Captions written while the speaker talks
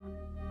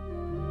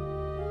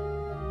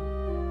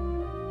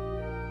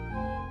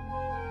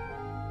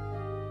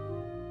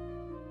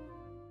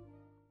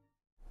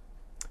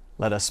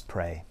Let us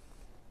pray.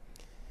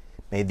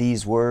 May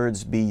these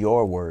words be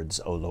your words,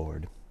 O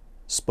Lord,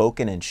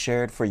 spoken and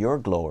shared for your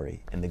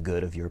glory and the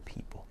good of your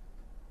people.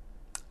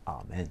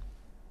 Amen.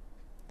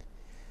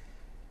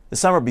 The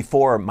summer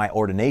before my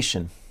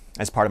ordination,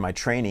 as part of my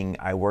training,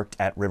 I worked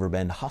at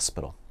Riverbend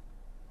Hospital.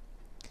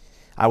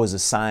 I was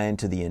assigned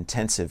to the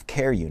intensive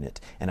care unit,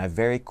 and I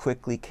very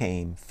quickly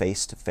came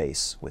face to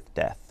face with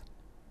death.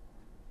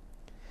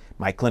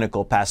 My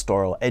clinical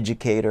pastoral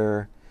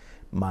educator,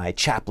 my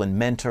chaplain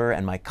mentor,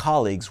 and my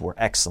colleagues were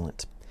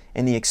excellent,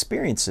 and the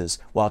experiences,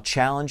 while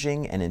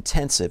challenging and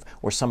intensive,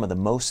 were some of the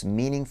most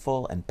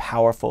meaningful and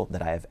powerful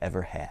that I have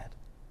ever had.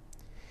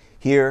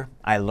 Here,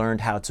 I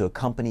learned how to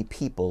accompany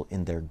people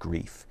in their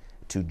grief,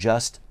 to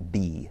just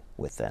be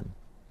with them.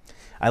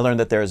 I learned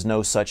that there is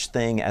no such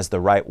thing as the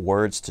right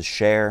words to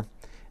share,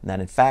 and that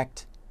in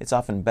fact, it's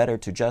often better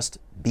to just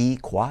be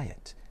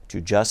quiet,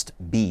 to just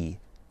be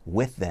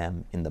with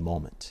them in the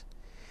moment.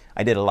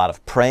 I did a lot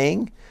of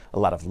praying, a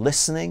lot of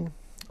listening,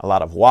 a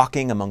lot of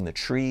walking among the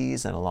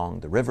trees and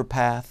along the river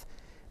path.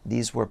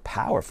 These were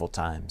powerful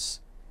times.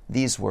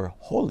 These were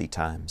holy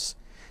times.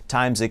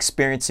 Times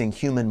experiencing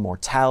human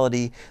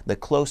mortality, the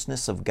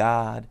closeness of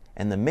God,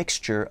 and the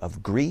mixture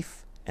of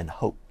grief and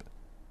hope.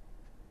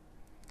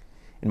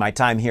 In my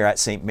time here at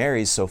St.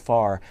 Mary's so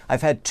far,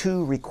 I've had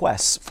 2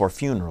 requests for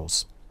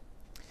funerals.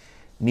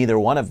 Neither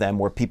one of them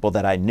were people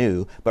that I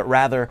knew, but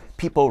rather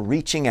people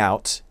reaching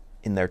out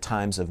in their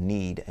times of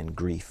need and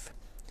grief.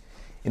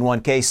 In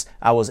one case,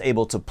 I was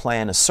able to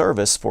plan a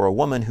service for a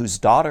woman whose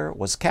daughter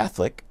was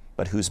Catholic,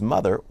 but whose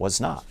mother was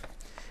not.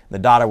 The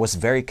daughter was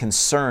very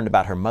concerned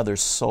about her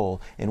mother's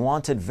soul and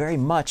wanted very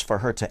much for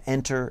her to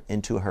enter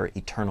into her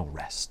eternal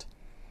rest.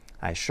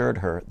 I assured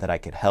her that I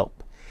could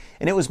help,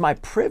 and it was my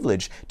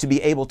privilege to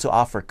be able to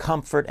offer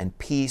comfort and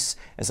peace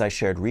as I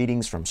shared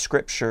readings from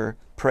Scripture,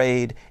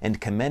 prayed,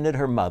 and commended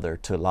her mother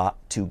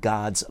to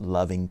God's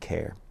loving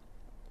care.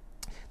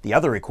 The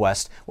other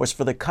request was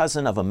for the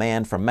cousin of a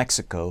man from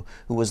Mexico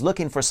who was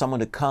looking for someone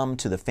to come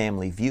to the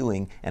family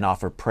viewing and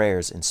offer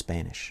prayers in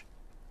Spanish.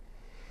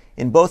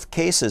 In both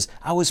cases,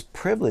 I was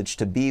privileged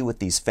to be with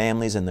these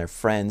families and their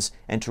friends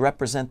and to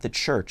represent the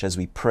church as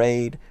we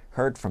prayed,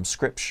 heard from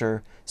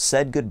Scripture,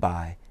 said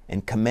goodbye,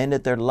 and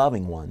commended their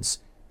loving ones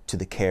to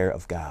the care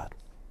of God.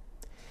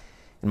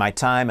 In my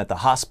time at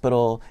the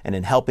hospital and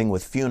in helping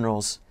with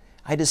funerals,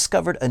 I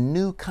discovered a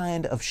new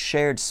kind of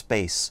shared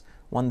space,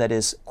 one that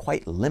is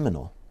quite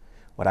liminal,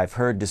 what I've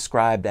heard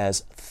described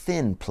as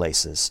thin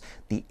places,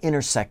 the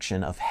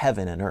intersection of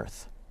heaven and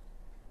earth.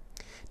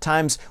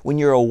 Times when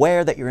you're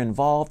aware that you're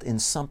involved in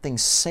something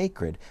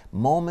sacred,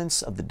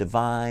 moments of the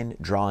divine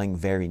drawing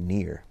very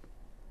near.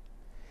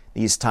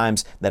 These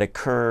times that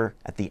occur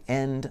at the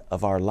end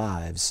of our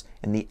lives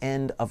and the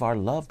end of our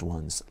loved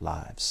ones'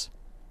 lives.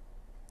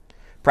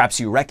 Perhaps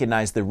you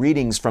recognize the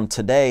readings from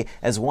today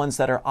as ones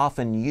that are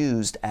often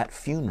used at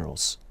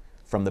funerals.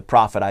 From the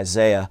prophet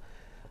Isaiah,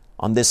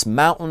 "On this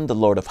mountain the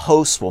Lord of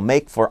hosts will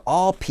make for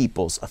all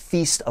peoples a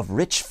feast of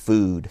rich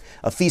food,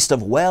 a feast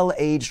of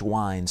well-aged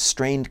wine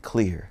strained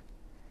clear."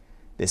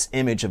 This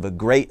image of a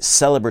great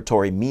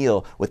celebratory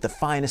meal with the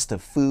finest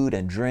of food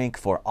and drink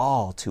for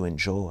all to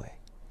enjoy.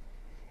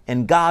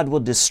 And God will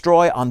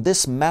destroy on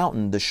this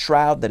mountain the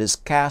shroud that is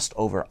cast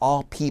over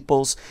all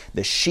peoples,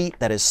 the sheet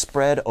that is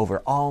spread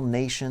over all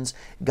nations.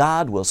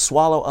 God will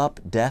swallow up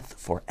death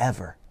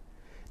forever.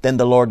 Then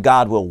the Lord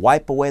God will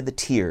wipe away the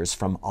tears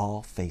from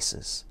all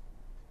faces.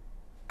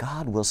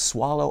 God will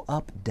swallow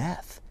up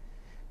death.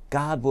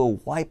 God will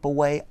wipe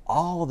away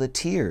all the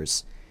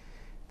tears.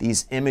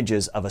 These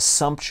images of a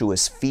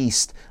sumptuous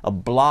feast,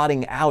 of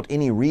blotting out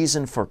any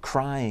reason for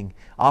crying,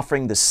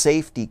 offering the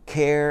safety,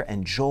 care,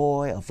 and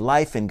joy of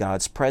life in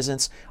God's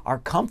presence, are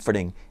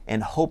comforting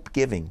and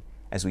hope-giving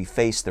as we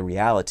face the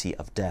reality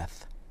of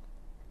death.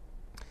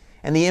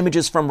 And the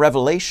images from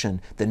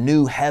Revelation, the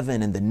new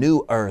heaven and the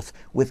new earth,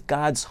 with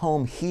God's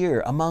home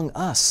here among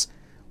us.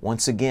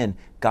 Once again,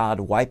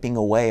 God wiping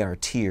away our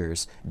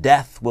tears.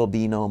 Death will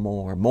be no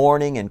more.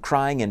 Mourning and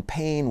crying and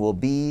pain will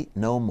be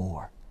no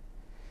more.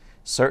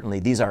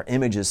 Certainly, these are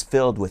images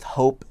filled with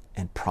hope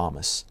and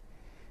promise.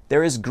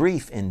 There is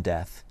grief in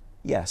death,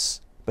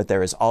 yes, but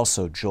there is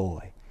also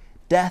joy.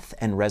 Death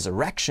and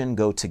resurrection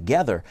go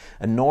together,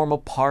 a normal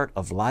part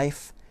of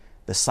life,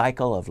 the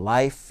cycle of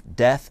life,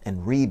 death,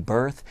 and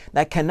rebirth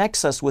that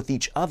connects us with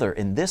each other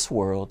in this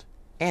world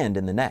and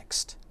in the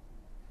next.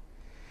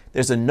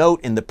 There's a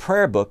note in the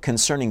prayer book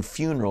concerning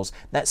funerals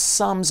that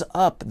sums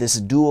up this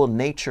dual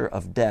nature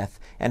of death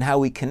and how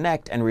we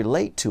connect and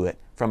relate to it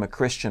from a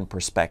Christian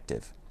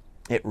perspective.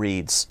 It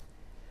reads,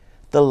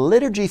 "The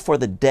liturgy for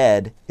the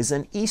dead is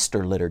an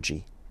Easter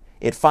liturgy.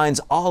 It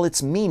finds all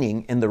its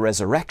meaning in the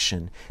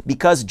resurrection.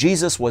 Because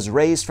Jesus was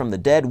raised from the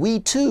dead, we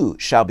too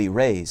shall be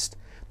raised.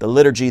 The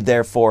liturgy,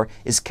 therefore,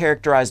 is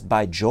characterized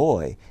by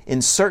joy,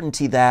 in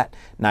certainty that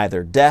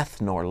neither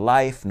death, nor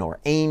life, nor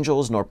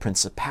angels, nor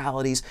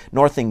principalities,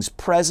 nor things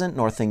present,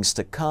 nor things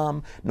to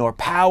come, nor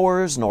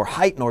powers, nor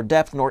height, nor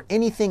depth, nor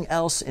anything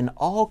else in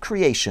all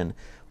creation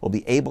will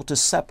be able to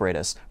separate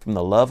us from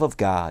the love of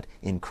God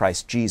in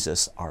Christ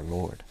Jesus our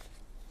Lord.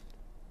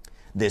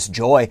 This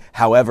joy,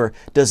 however,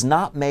 does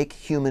not make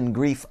human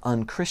grief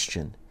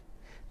unchristian.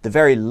 The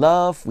very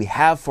love we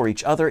have for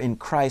each other in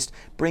Christ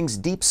brings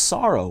deep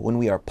sorrow when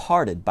we are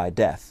parted by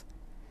death.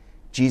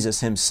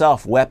 Jesus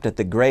himself wept at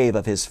the grave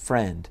of his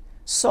friend.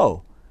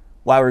 So,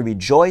 while we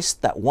rejoice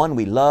that one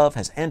we love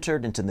has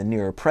entered into the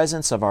nearer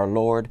presence of our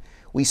Lord,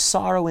 we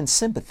sorrow in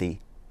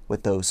sympathy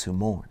with those who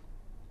mourn.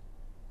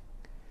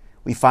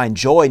 We find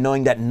joy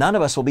knowing that none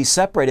of us will be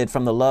separated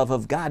from the love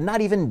of God.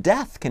 Not even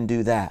death can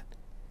do that.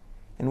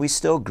 And we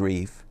still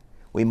grieve.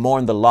 We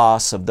mourn the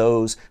loss of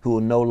those who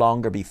will no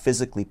longer be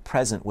physically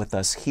present with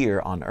us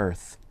here on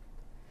earth.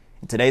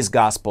 In today's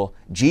gospel,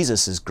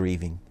 Jesus is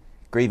grieving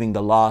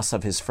the loss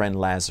of his friend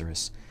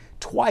Lazarus.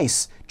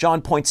 Twice,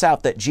 John points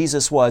out that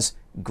Jesus was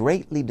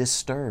greatly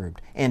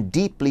disturbed and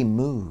deeply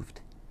moved.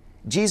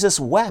 Jesus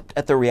wept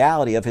at the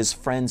reality of his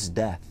friend's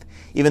death.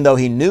 Even though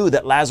he knew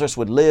that Lazarus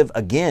would live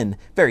again,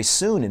 very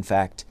soon in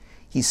fact,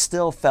 he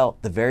still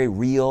felt the very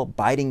real,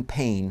 biting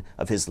pain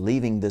of his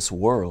leaving this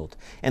world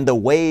and the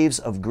waves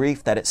of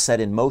grief that it set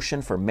in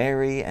motion for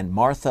Mary and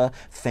Martha,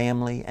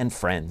 family and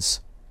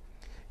friends.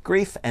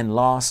 Grief and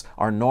loss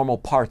are normal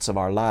parts of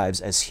our lives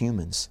as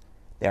humans.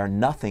 They are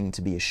nothing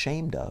to be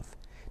ashamed of.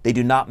 They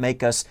do not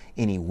make us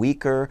any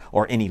weaker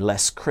or any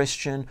less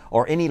Christian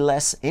or any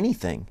less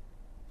anything.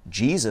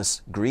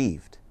 Jesus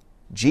grieved.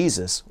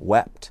 Jesus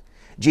wept.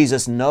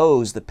 Jesus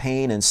knows the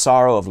pain and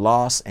sorrow of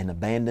loss and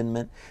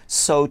abandonment.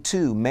 So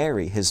too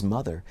Mary, his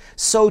mother.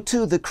 So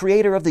too the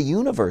Creator of the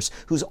universe,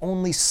 whose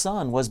only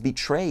Son was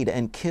betrayed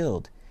and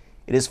killed.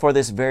 It is for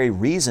this very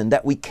reason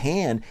that we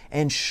can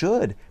and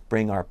should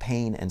bring our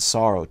pain and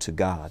sorrow to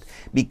God.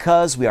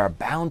 Because we are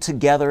bound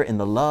together in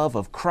the love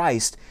of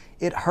Christ,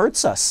 it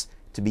hurts us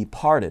to be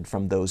parted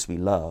from those we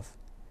love.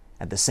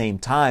 At the same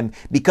time,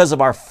 because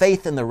of our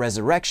faith in the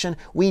resurrection,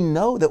 we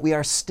know that we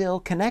are still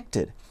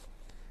connected.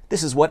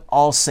 This is what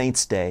All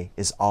Saints' Day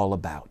is all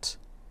about.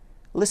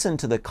 Listen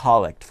to the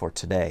collect for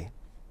today.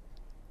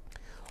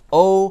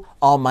 O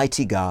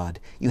Almighty God,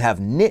 you have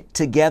knit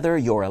together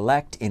your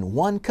elect in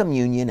one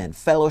communion and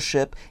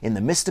fellowship in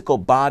the mystical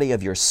body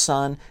of your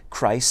Son,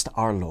 Christ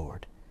our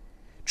Lord.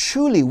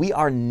 Truly, we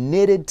are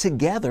knitted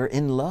together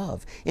in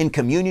love, in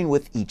communion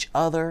with each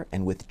other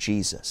and with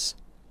Jesus.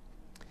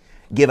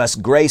 Give us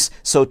grace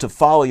so to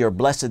follow your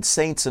blessed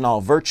saints in all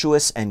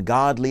virtuous and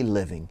godly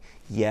living.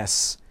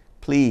 Yes,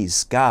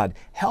 please, God,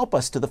 help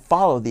us to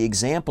follow the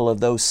example of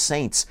those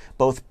saints,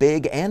 both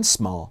big and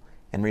small,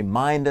 and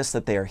remind us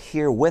that they are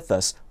here with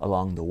us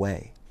along the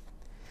way,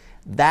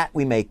 that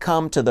we may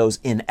come to those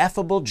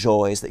ineffable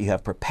joys that you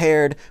have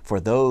prepared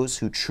for those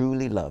who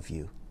truly love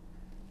you.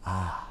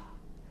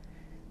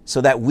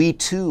 So that we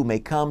too may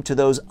come to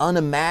those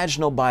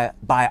unimaginable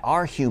by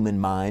our human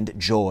mind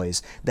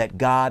joys that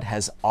God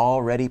has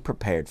already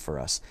prepared for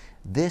us.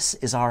 This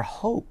is our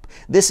hope.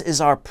 This is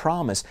our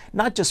promise,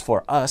 not just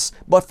for us,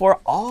 but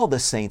for all the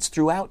saints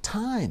throughout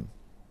time.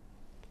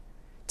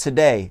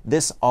 Today,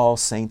 this All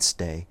Saints'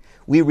 Day,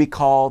 we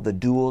recall the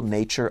dual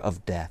nature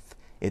of death,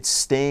 its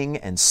sting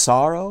and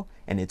sorrow,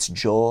 and its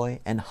joy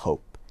and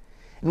hope.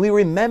 And we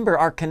remember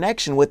our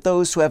connection with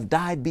those who have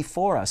died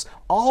before us,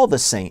 all the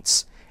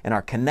saints, and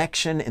our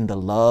connection in the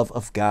love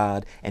of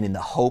God and in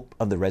the hope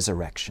of the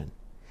resurrection.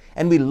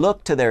 And we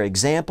look to their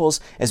examples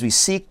as we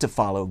seek to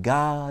follow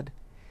God,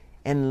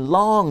 and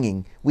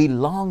we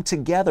long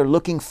together,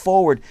 looking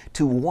forward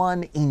to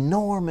one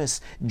enormous,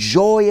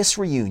 joyous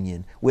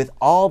reunion with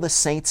all the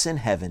saints in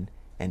heaven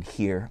and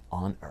here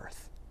on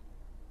earth.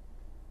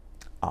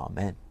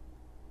 Amen.